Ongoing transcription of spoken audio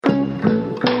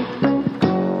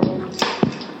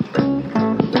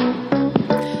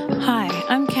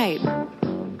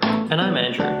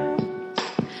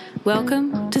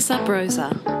Sub Rosa,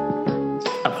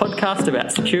 a podcast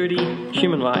about security,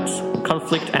 human rights,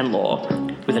 conflict and law,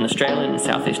 with an Australian and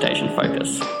Southeast Asian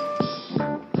focus.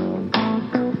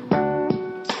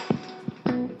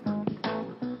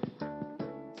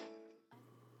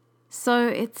 So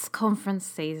it's conference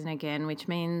season again, which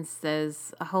means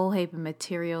there's a whole heap of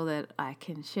material that I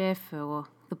can share for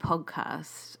the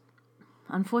podcast.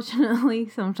 Unfortunately,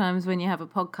 sometimes when you have a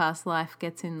podcast, life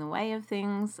gets in the way of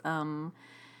things.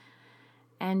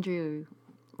 Andrew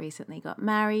recently got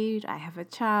married. I have a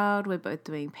child. We're both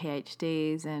doing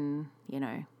PhDs and,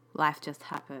 life just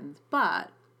happens.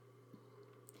 But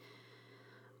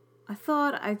I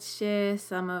thought I'd share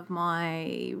some of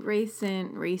my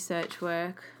recent research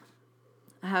work.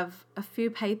 I have a few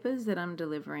papers that I'm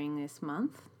delivering this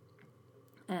month,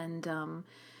 and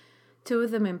two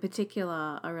of them in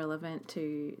particular are relevant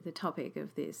to the topic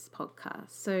of this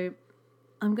podcast. So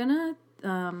I'm going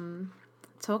to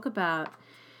talk about,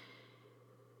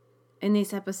 in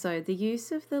this episode, the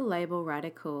use of the label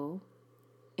radical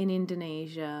in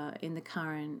Indonesia in the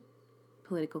current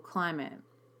political climate.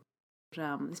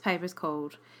 This paper is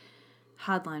called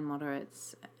Hardline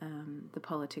Moderates, the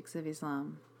Politics of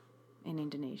Islam in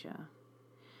Indonesia.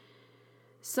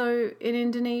 So in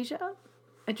Indonesia,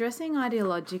 addressing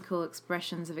ideological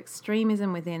expressions of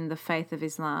extremism within the faith of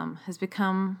Islam has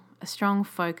become a strong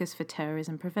focus for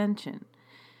terrorism prevention.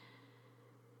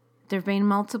 There have been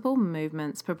multiple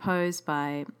movements proposed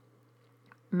by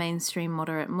mainstream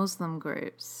moderate Muslim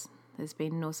groups. There's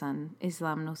been Islam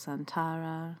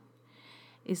Nusantara,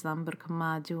 Islam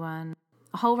Berkemajuan,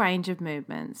 a whole range of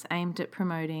movements aimed at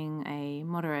promoting a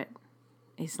moderate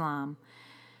Islam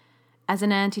as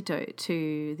an antidote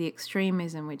to the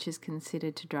extremism which is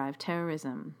considered to drive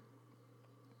terrorism.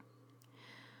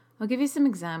 I'll give you some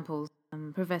examples.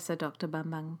 Professor Dr.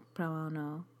 Bambang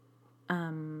Prawono,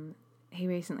 he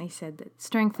recently said that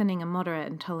strengthening a moderate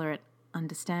and tolerant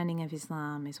understanding of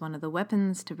Islam is one of the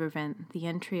weapons to prevent the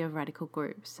entry of radical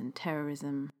groups and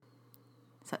terrorism,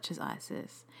 such as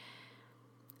ISIS.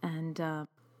 And a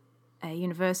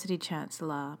university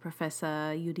chancellor,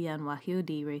 Professor Yudian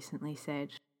Wahyudi, recently said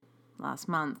last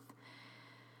month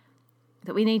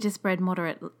that we need to spread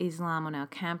moderate Islam on our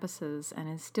campuses and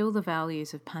instill the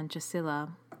values of Pancasila,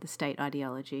 the state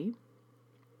ideology,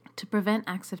 to prevent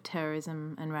acts of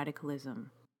terrorism and radicalism.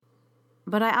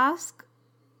 But I ask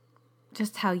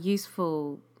just how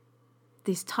useful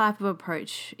this type of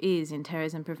approach is in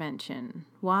terrorism prevention.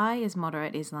 Why is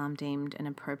moderate Islam deemed an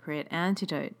appropriate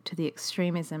antidote to the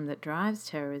extremism that drives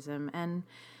terrorism? And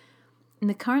in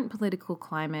the current political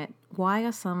climate, why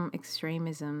are some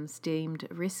extremisms deemed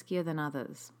riskier than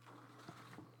others?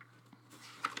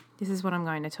 This is what I'm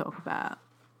going to talk about.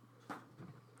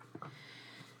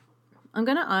 I'm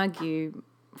going to argue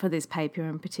for this paper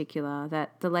in particular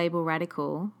that the label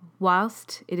radical,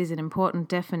 whilst it is an important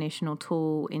definitional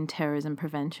tool in terrorism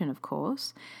prevention, of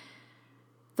course,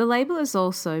 the label is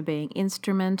also being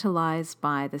instrumentalised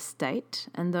by the state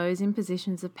and those in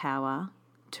positions of power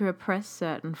to repress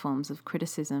certain forms of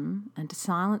criticism and to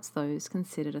silence those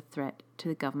considered a threat to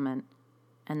the government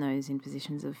and those in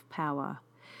positions of power.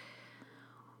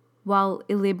 While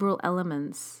illiberal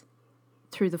elements,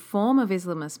 through the form of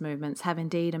Islamist movements, have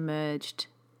indeed emerged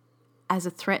as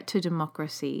a threat to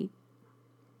democracy,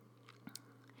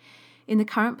 in the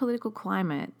current political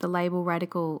climate, the label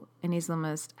radical and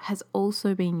Islamist has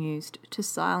also been used to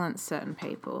silence certain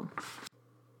people.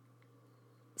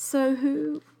 So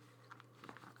who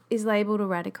is labelled a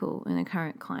radical in the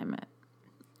current climate?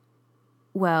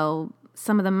 Well,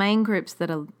 some of the main groups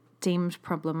that are deemed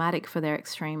problematic for their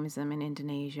extremism in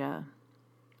Indonesia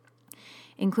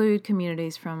include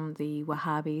communities from the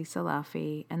Wahhabi,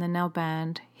 Salafi and the now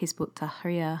banned Hizbut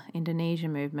Tahrir Indonesia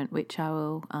movement, which I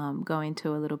will go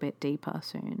into a little bit deeper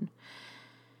soon.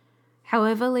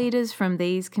 However, leaders from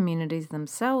these communities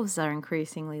themselves are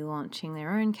increasingly launching their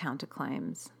own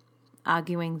counterclaims,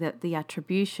 arguing that the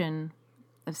attribution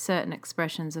of certain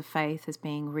expressions of faith as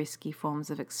being risky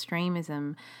forms of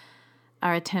extremism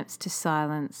are attempts to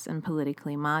silence and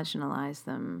politically marginalise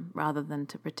them rather than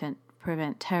to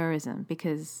prevent terrorism,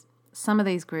 because some of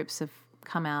these groups have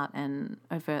come out and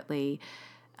overtly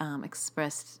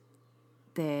expressed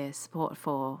their support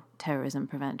for terrorism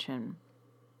prevention.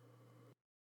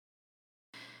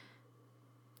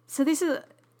 So this has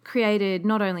created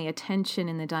not only a tension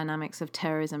in the dynamics of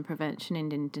terrorism prevention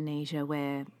in Indonesia,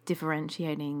 where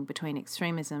differentiating between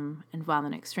extremism and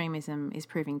violent extremism is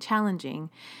proving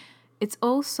challenging, it's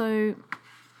also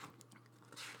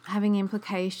having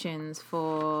implications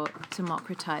for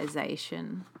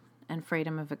democratisation and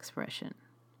freedom of expression.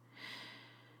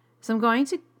 So I'm going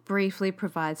to briefly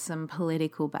provide some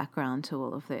political background to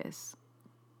all of this.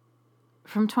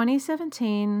 From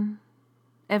 2017,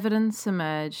 evidence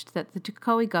emerged that the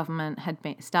Jokowi government had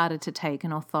started to take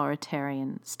an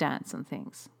authoritarian stance on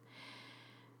things,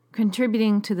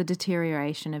 contributing to the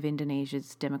deterioration of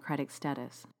Indonesia's democratic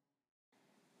status.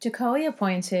 Jokowi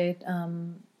appointed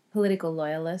political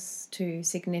loyalists to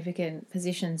significant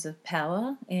positions of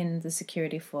power in the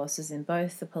security forces in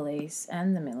both the police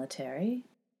and the military.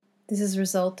 This has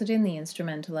resulted in the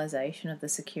instrumentalisation of the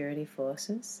security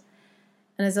forces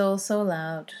and has also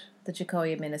allowed the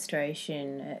Jokowi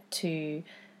administration to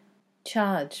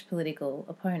charge political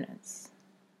opponents,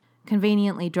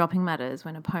 conveniently dropping matters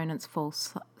when opponents fall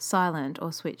silent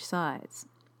or switch sides.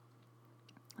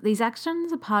 These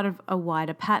actions are part of a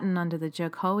wider pattern under the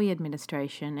Jokowi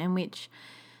administration in which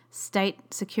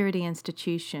state security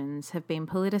institutions have been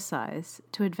politicised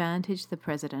to advantage the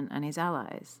president and his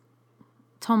allies.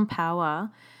 Tom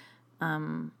Power,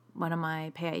 one of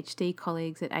my PhD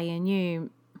colleagues at ANU,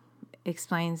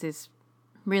 explains this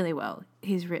really well.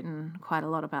 He's written quite a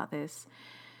lot about this.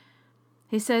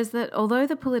 He says that although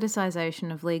the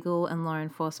politicisation of legal and law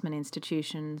enforcement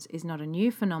institutions is not a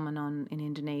new phenomenon in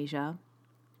Indonesia,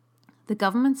 the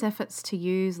government's efforts to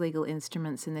use legal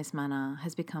instruments in this manner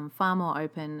has become far more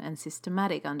open and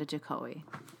systematic under Jokowi.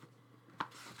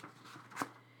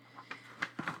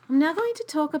 I'm now going to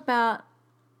talk about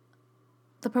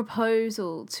the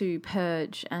proposal to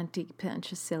purge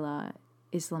anti-Pancasila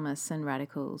Islamists and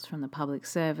radicals from the public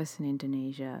service in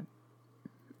Indonesia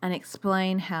and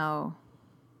explain how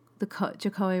the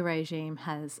Jokowi regime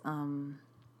has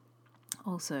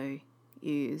also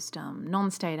used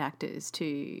non-state actors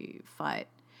to fight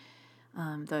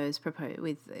those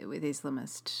with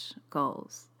Islamist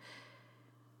goals.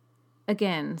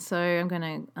 Again, so I'm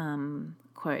going to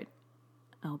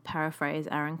I'll paraphrase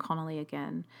Aaron Connolly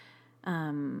again.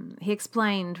 He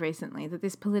explained recently that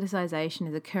this politicisation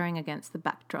is occurring against the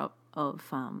backdrop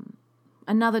of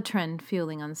another trend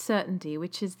fueling uncertainty,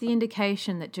 which is the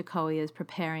indication that Jokowi is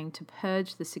preparing to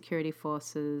purge the security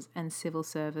forces and civil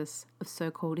service of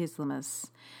so-called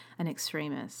Islamists and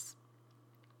extremists.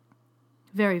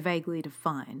 Very vaguely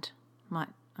defined,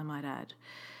 I might add.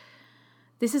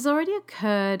 This has already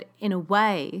occurred in a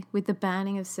way with the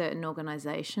banning of certain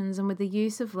organisations and with the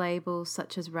use of labels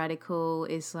such as radical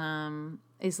Islam,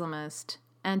 Islamist,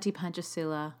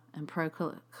 anti-Pancasila and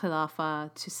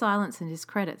pro-Khilafah to silence and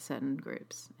discredit certain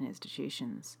groups and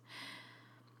institutions.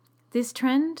 This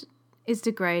trend is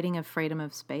degrading of freedom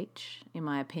of speech, in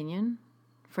my opinion,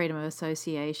 freedom of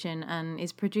association, and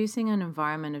is producing an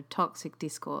environment of toxic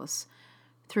discourse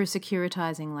through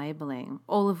securitising labelling,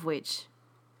 all of which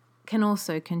can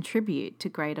also contribute to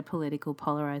greater political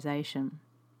polarisation.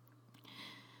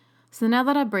 So now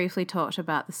that I briefly talked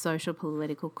about the social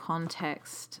political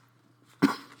context,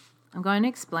 I'm going to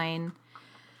explain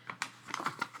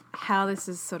how this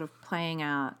is sort of playing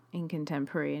out in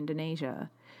contemporary Indonesia.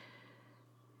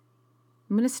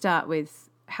 I'm going to start with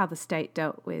how the state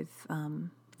dealt with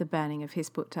the banning of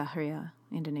Hizbut Tahrir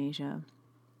Indonesia.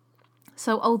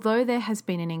 So although there has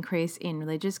been an increase in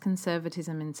religious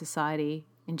conservatism in society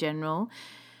in general,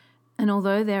 and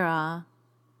although there are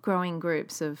growing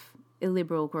groups of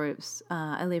illiberal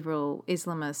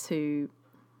Islamists who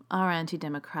are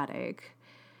anti-democratic,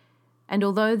 and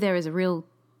although there is a real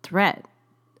threat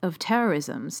of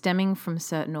terrorism stemming from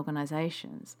certain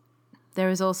organisations, there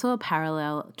is also a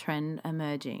parallel trend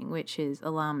emerging, which is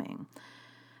alarming.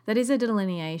 That is a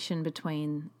delineation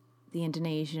between the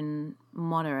Indonesian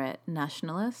moderate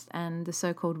nationalist and the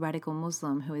so-called radical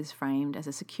Muslim who is framed as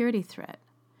a security threat.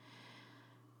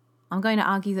 I'm going to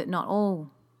argue that not all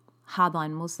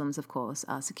hardline Muslims, of course,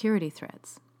 are security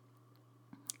threats.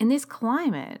 In this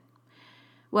climate,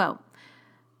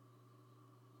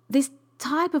 this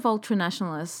type of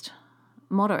ultranationalist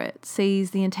moderate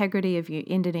sees the integrity of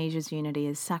Indonesia's unity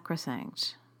as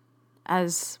sacrosanct,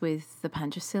 as with the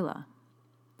Pancasila,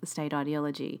 the state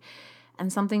ideology,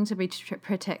 and something to be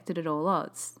protected at all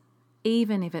odds,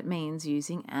 even if it means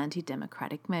using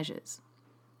anti-democratic measures.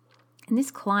 In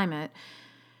this climate,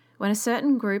 when a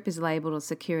certain group is labelled a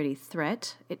security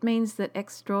threat, it means that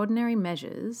extraordinary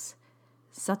measures,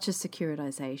 such as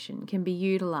securitisation, can be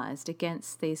utilised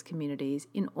against these communities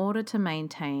in order to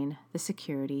maintain the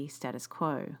security status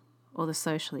quo, or the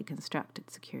socially constructed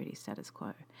security status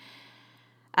quo,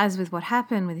 as with what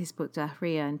happened with Hizbut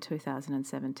Tahrir in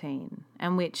 2017,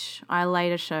 and which I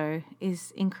later show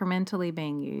is incrementally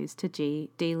being used to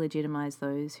delegitimise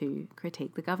those who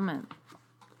critique the government.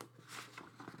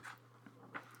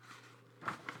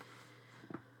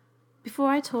 Before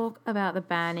I talk about the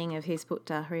banning of Hizbut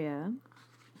Tahrir,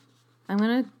 I'm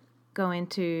going to go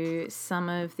into some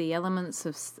of the elements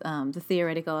of the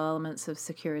theoretical elements of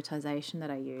securitization that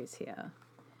I use here.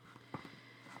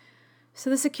 So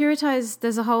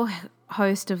there's a whole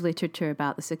host of literature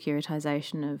about the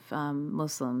securitization of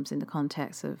Muslims in the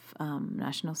context of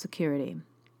national security.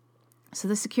 So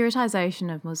the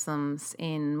securitization of Muslims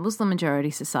in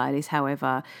Muslim-majority societies,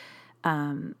 however,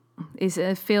 is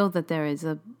a field that there is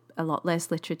a lot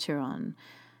less literature on.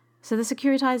 So the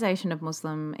securitization of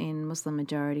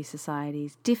Muslim-majority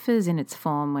societies differs in its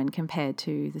form when compared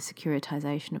to the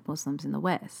securitization of Muslims in the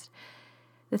West.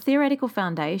 The theoretical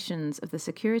foundations of the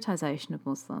securitization of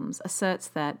Muslims asserts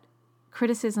that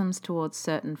criticisms towards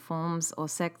certain forms or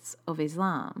sects of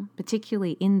Islam,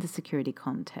 particularly in the security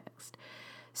context,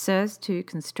 serves to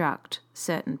construct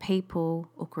certain people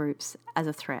or groups as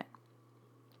a threat.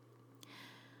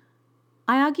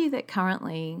 I argue that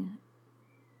currently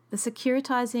the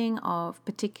securitizing of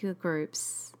particular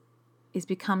groups is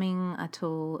becoming a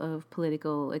tool of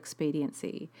political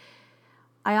expediency.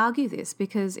 I argue this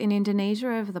because in Indonesia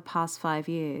over the past 5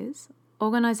 years,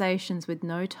 organisations with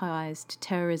no ties to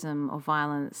terrorism or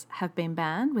violence have been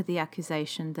banned with the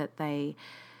accusation that they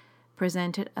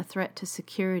presented a threat to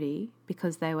security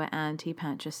because they were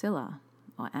anti-Pancasila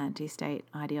or anti-state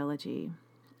ideology.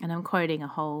 And I'm quoting a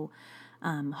whole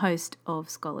host of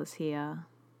scholars here: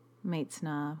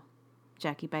 Meitzner,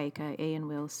 Jackie Baker, Ian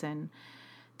Wilson,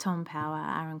 Tom Power,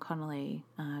 Aaron Connolly,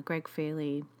 Greg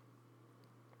Feely.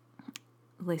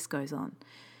 The list goes on.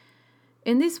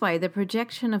 In this way, the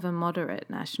projection of a moderate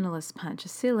nationalist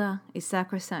Pancasila is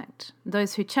sacrosanct.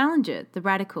 Those who challenge it, the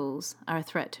radicals, are a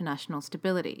threat to national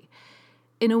stability.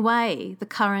 In a way, the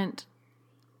current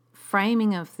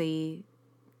framing of the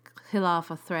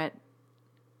Khilafah threat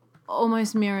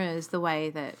almost mirrors the way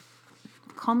that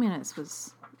communists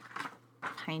was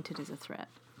painted as a threat.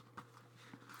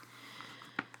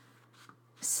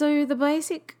 So the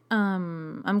basic,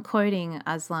 I'm quoting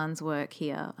Aslan's work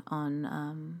here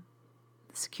on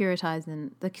the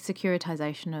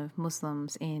securitization of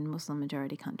Muslims in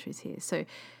Muslim-majority countries here. So,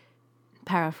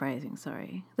 paraphrasing,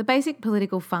 sorry. The basic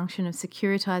political function of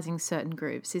securitizing certain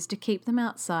groups is to keep them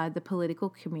outside the political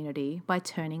community by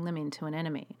turning them into an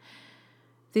enemy.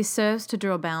 This serves to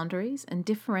draw boundaries and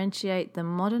differentiate the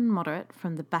modern moderate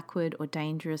from the backward or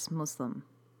dangerous Muslim.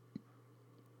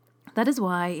 That is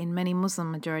why in many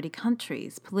Muslim-majority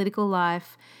countries, political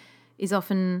life is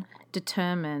often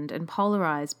determined and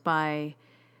polarized by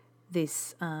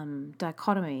this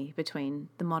dichotomy between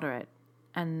the moderate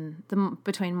and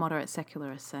between moderate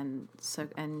secularists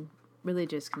and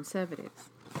religious conservatives.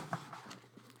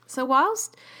 So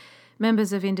whilst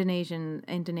members of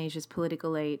Indonesia's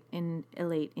political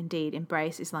elite indeed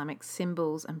embrace Islamic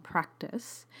symbols and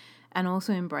practice, and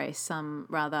also embrace some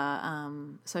rather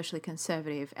socially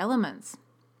conservative elements,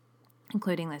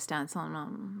 including their stance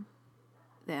on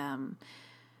their,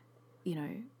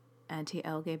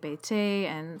 anti-LGBT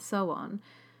and so on,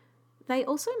 they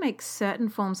also make certain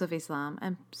forms of Islam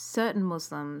and certain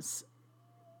Muslims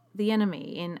the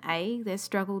enemy in A, their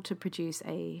struggle to produce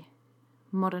a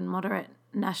modern moderate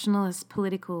nationalist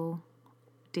political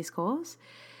discourse,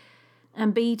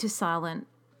 and B, to silence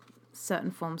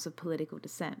certain forms of political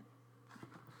dissent.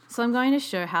 So I'm going to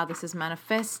show how this is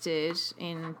manifested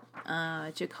in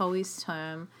Jokowi's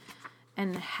term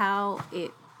and how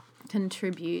it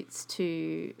contributes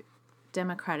to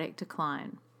democratic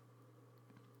decline.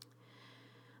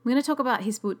 I'm going to talk about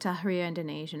Hizbut Tahrir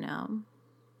Indonesia now.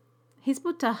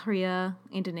 Hizbut Tahrir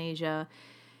Indonesia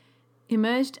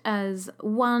emerged as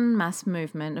one mass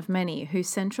movement of many whose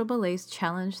central beliefs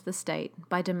challenged the state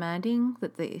by demanding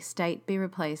that the state be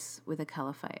replaced with a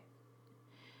caliphate.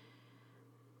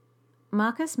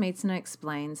 Marcus Meitzner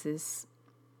explains this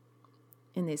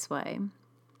in this way.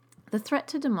 The threat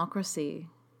to democracy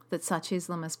that such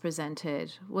Islamists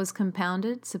presented was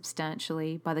compounded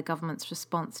substantially by the government's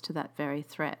response to that very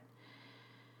threat.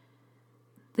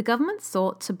 The government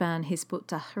sought to ban Hizbut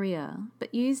Tahrir,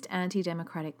 but used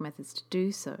anti-democratic methods to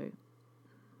do so.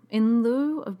 In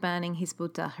lieu of banning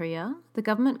Hizbut Tahrir, the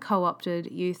government co-opted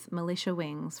youth militia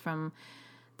wings from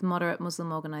the moderate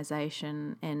Muslim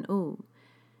organisation NU.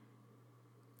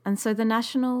 And so the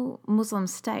national Muslim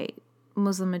state,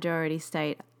 Muslim-majority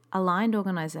state, aligned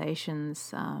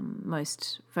organisations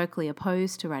most vocally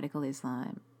opposed to radical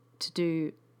Islam to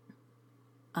do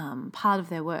part of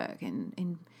their work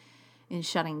in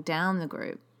shutting down the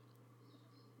group.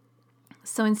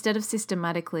 So instead of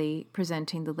systematically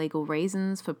presenting the legal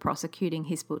reasons for prosecuting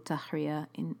Hizbut Tahrir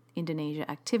in Indonesia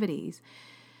activities,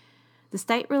 the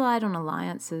state relied on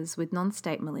alliances with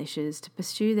non-state militias to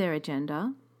pursue their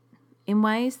agenda in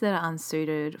ways that are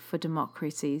unsuited for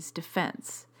democracy's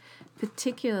defence,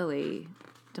 particularly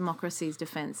democracy's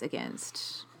defence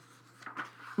against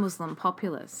Muslim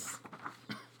populists.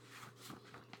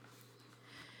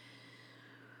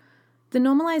 The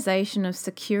normalisation of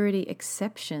security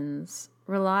exceptions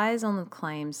relies on the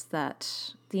claims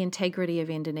that the integrity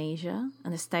of Indonesia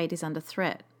and the state is under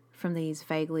threat from these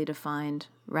vaguely defined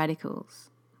radicals.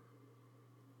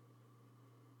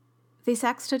 This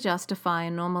acts to justify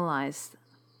and normalise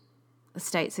the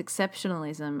state's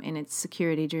exceptionalism in its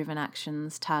security-driven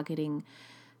actions targeting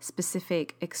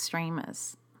specific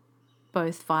extremists,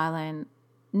 both violent,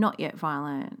 not yet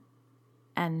violent,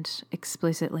 and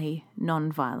explicitly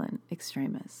non-violent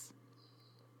extremists.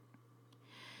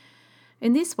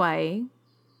 In this way,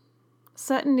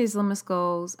 certain Islamist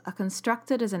goals are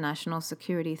constructed as a national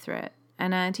security threat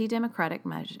and anti-democratic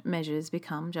measures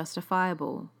become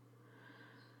justifiable.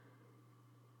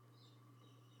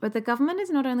 But the government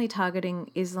is not only targeting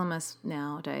Islamists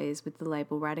nowadays with the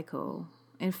label radical.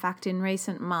 In fact, in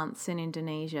recent months in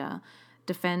Indonesia,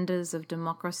 defenders of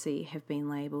democracy have been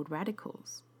labelled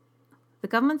radicals. The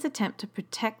government's attempt to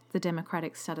protect the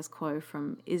democratic status quo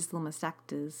from Islamist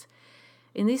actors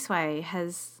in this way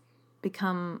has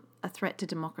become a threat to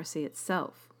democracy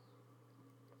itself.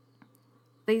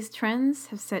 These trends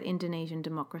have set Indonesian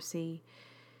democracy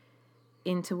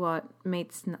into what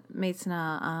Meitzner,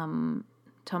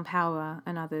 Tom Power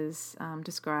and others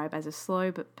describe as a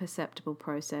slow but perceptible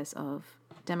process of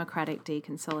democratic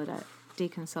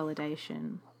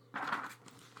deconsolidation.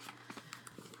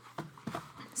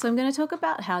 So I'm going to talk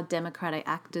about how democratic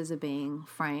actors are being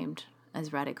framed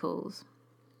as radicals.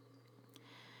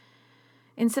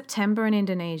 In September in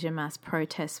Indonesia, mass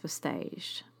protests were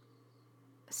staged.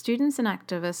 Students and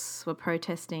activists were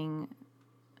protesting,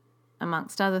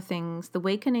 amongst other things, the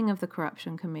weakening of the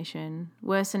Corruption Commission,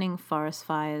 worsening forest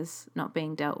fires not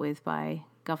being dealt with by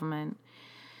government,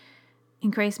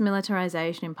 increased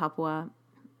militarisation in Papua,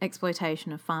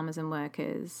 exploitation of farmers and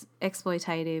workers,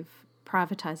 exploitative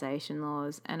privatisation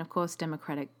laws, and of course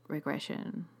democratic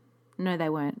regression. No, they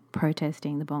weren't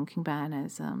protesting the bonking ban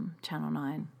as Channel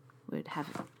 9 would have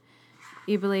it.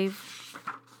 You believe?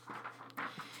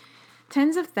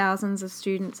 Tens of thousands of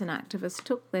students and activists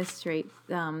took their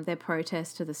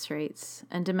protest to the streets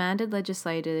and demanded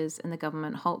legislators and the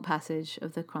government halt passage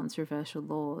of the controversial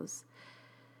laws.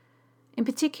 In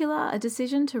particular, a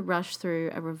decision to rush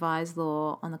through a revised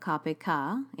law on the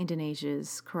KPK,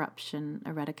 Indonesia's Corruption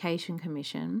Eradication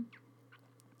Commission,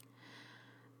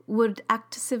 would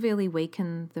act to severely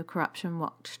weaken the corruption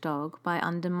watchdog by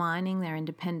undermining their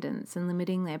independence and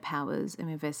limiting their powers of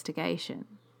investigation.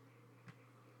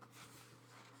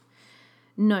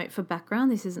 Note for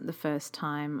background, this isn't the first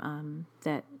time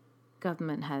that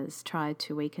government has tried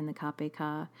to weaken the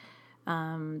KPK.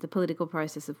 The political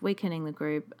process of weakening the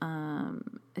group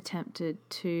attempted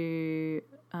to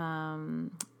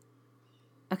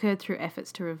occurred through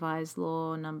efforts to revise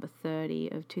Law Number 30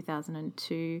 of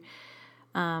 2002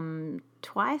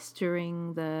 twice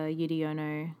during the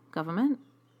Yudhoyono government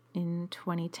in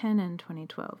 2010 and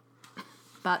 2012.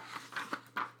 But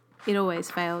it always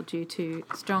failed due to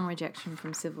strong rejection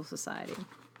from civil society.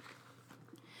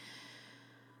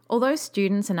 Although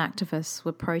students and activists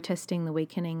were protesting the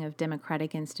weakening of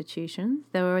democratic institutions,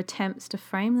 there were attempts to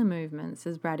frame the movements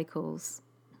as radicals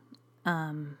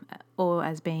or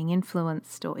as being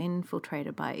influenced or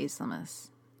infiltrated by Islamists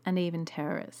and even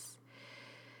terrorists.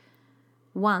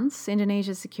 Once,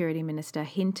 Indonesia's security minister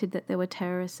hinted that there were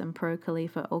terrorists and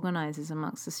pro-Khalifa organisers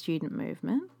amongst the student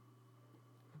movement,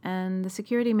 and the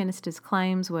security minister's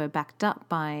claims were backed up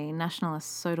by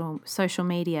nationalist social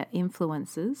media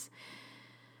influencers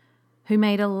who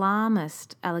made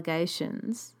alarmist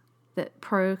allegations that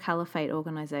pro-caliphate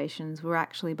organisations were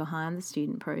actually behind the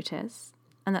student protests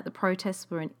and that the protests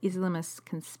were an Islamist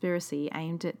conspiracy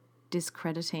aimed at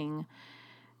discrediting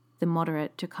the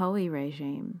moderate Jokowi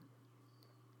regime.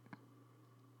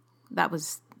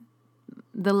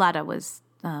 The latter was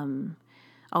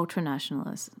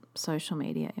ultranationalist social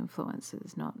media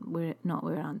influencers, not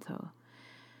Wiranto.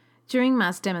 During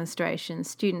mass demonstrations,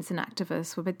 students and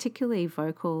activists were particularly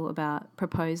vocal about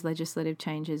proposed legislative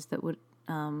changes that would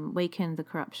weaken the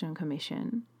Corruption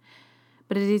Commission.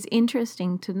 But it is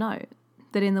interesting to note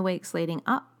that in the weeks leading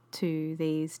up to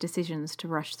these decisions to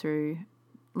rush through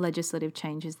legislative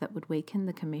changes that would weaken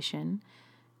the Commission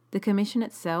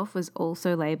itself was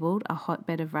also labelled a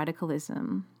hotbed of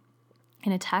radicalism,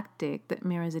 in a tactic that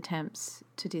mirrors attempts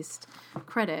to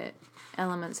discredit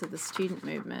elements of the student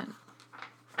movement.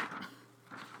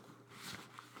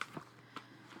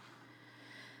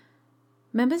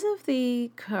 Members of the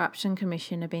Corruption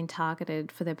Commission have been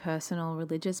targeted for their personal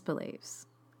religious beliefs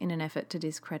in an effort to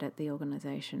discredit the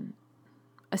organisation.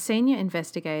 a senior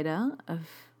investigator of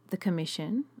the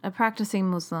commission, a practicing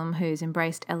Muslim who's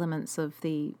embraced elements of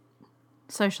the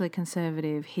socially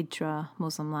conservative Hijra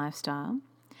Muslim lifestyle,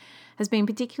 has been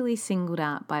particularly singled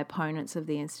out by opponents of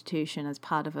the institution as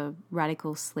part of a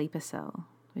radical sleeper cell,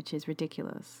 which is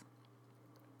ridiculous.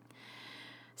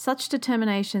 Such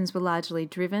determinations were largely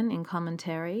driven in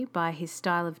commentary by his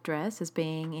style of dress as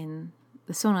being in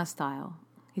the Sunnah style,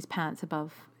 his pants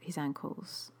above his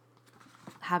ankles,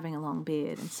 having a long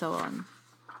beard, and so on.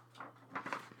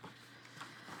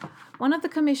 One of the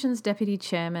Commission's deputy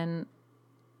chairmen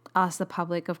asked the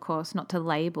public, of course, not to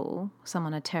label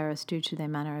someone a terrorist due to their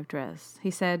manner of dress. He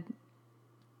said,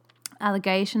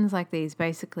 allegations like these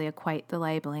basically equate the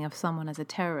labelling of someone as a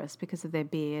terrorist because of their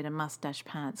beard and moustache,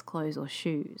 pants, clothes or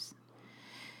shoes.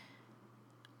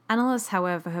 Analysts,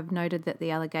 however, have noted that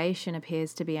the allegation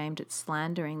appears to be aimed at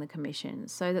slandering the Commission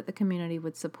so that the community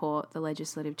would support the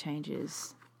legislative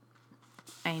changes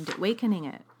aimed at weakening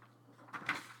it.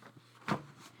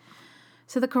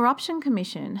 So the Corruption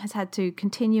Commission has had to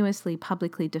continuously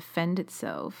publicly defend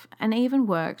itself and even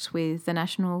worked with the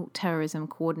National Terrorism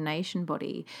Coordination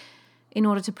Body in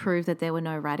order to prove that there were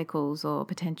no radicals or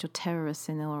potential terrorists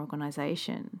in the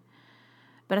organisation.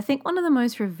 But I think one of the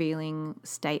most revealing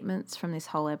statements from this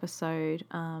whole episode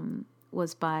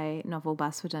was by Novel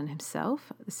Baswedan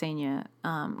himself, the senior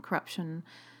corruption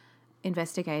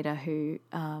investigator who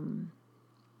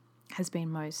has been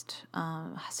most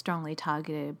strongly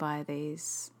targeted by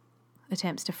these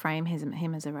attempts to frame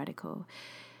him as a radical.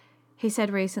 He said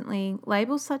recently,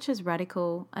 labels such as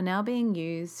radical are now being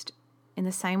used in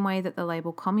the same way that the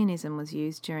label communism was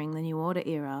used during the New Order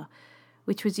era,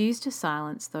 which was used to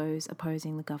silence those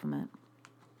opposing the government.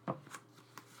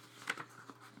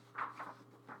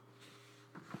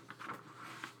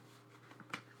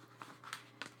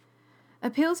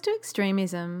 Appeals to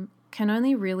extremism can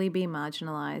only really be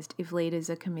marginalised if leaders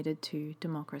are committed to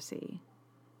democracy.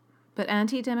 But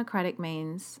anti-democratic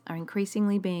means are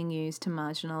increasingly being used to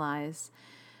marginalise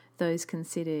those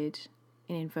considered,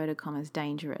 in inverted commas,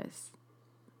 dangerous.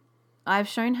 I've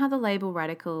shown how the label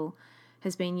radical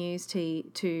has been used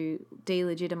to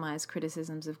delegitimise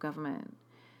criticisms of government.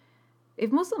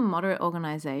 If Muslim moderate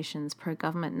organisations,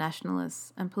 pro-government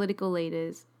nationalists and political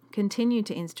leaders continue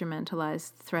to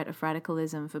instrumentalise the threat of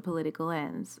radicalism for political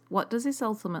ends, what does this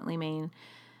ultimately mean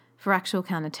for actual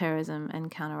counter-terrorism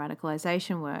and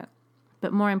counter-radicalisation work?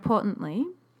 But more importantly,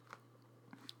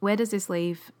 where does this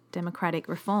leave democratic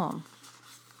reform?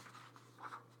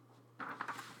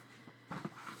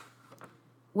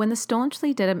 When the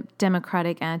staunchly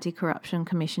democratic Anti-Corruption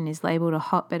Commission is labelled a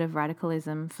hotbed of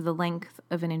radicalism for the length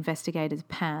of an investigator's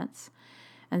pants,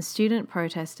 and student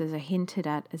protesters are hinted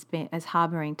at as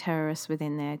harbouring terrorists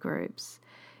within their groups,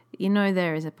 you know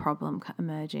there is a problem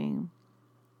emerging.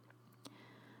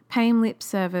 Paying lip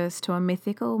service to a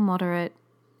mythical, moderate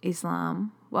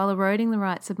Islam, while eroding the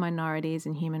rights of minorities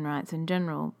and human rights in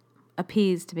general,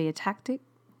 appears to be a tactic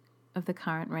of the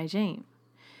current regime.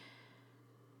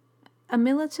 A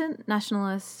militant,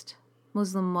 nationalist,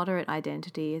 Muslim moderate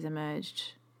identity has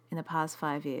emerged in the past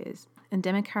 5 years, and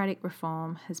democratic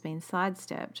reform has been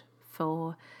sidestepped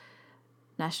for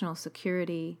national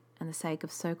security and the sake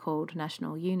of so-called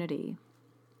national unity.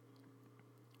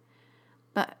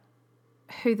 But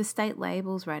who the state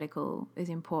labels radical is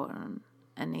important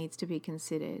and needs to be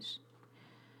considered,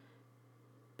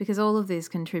 because all of this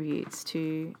contributes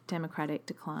to democratic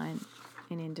decline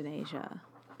in Indonesia.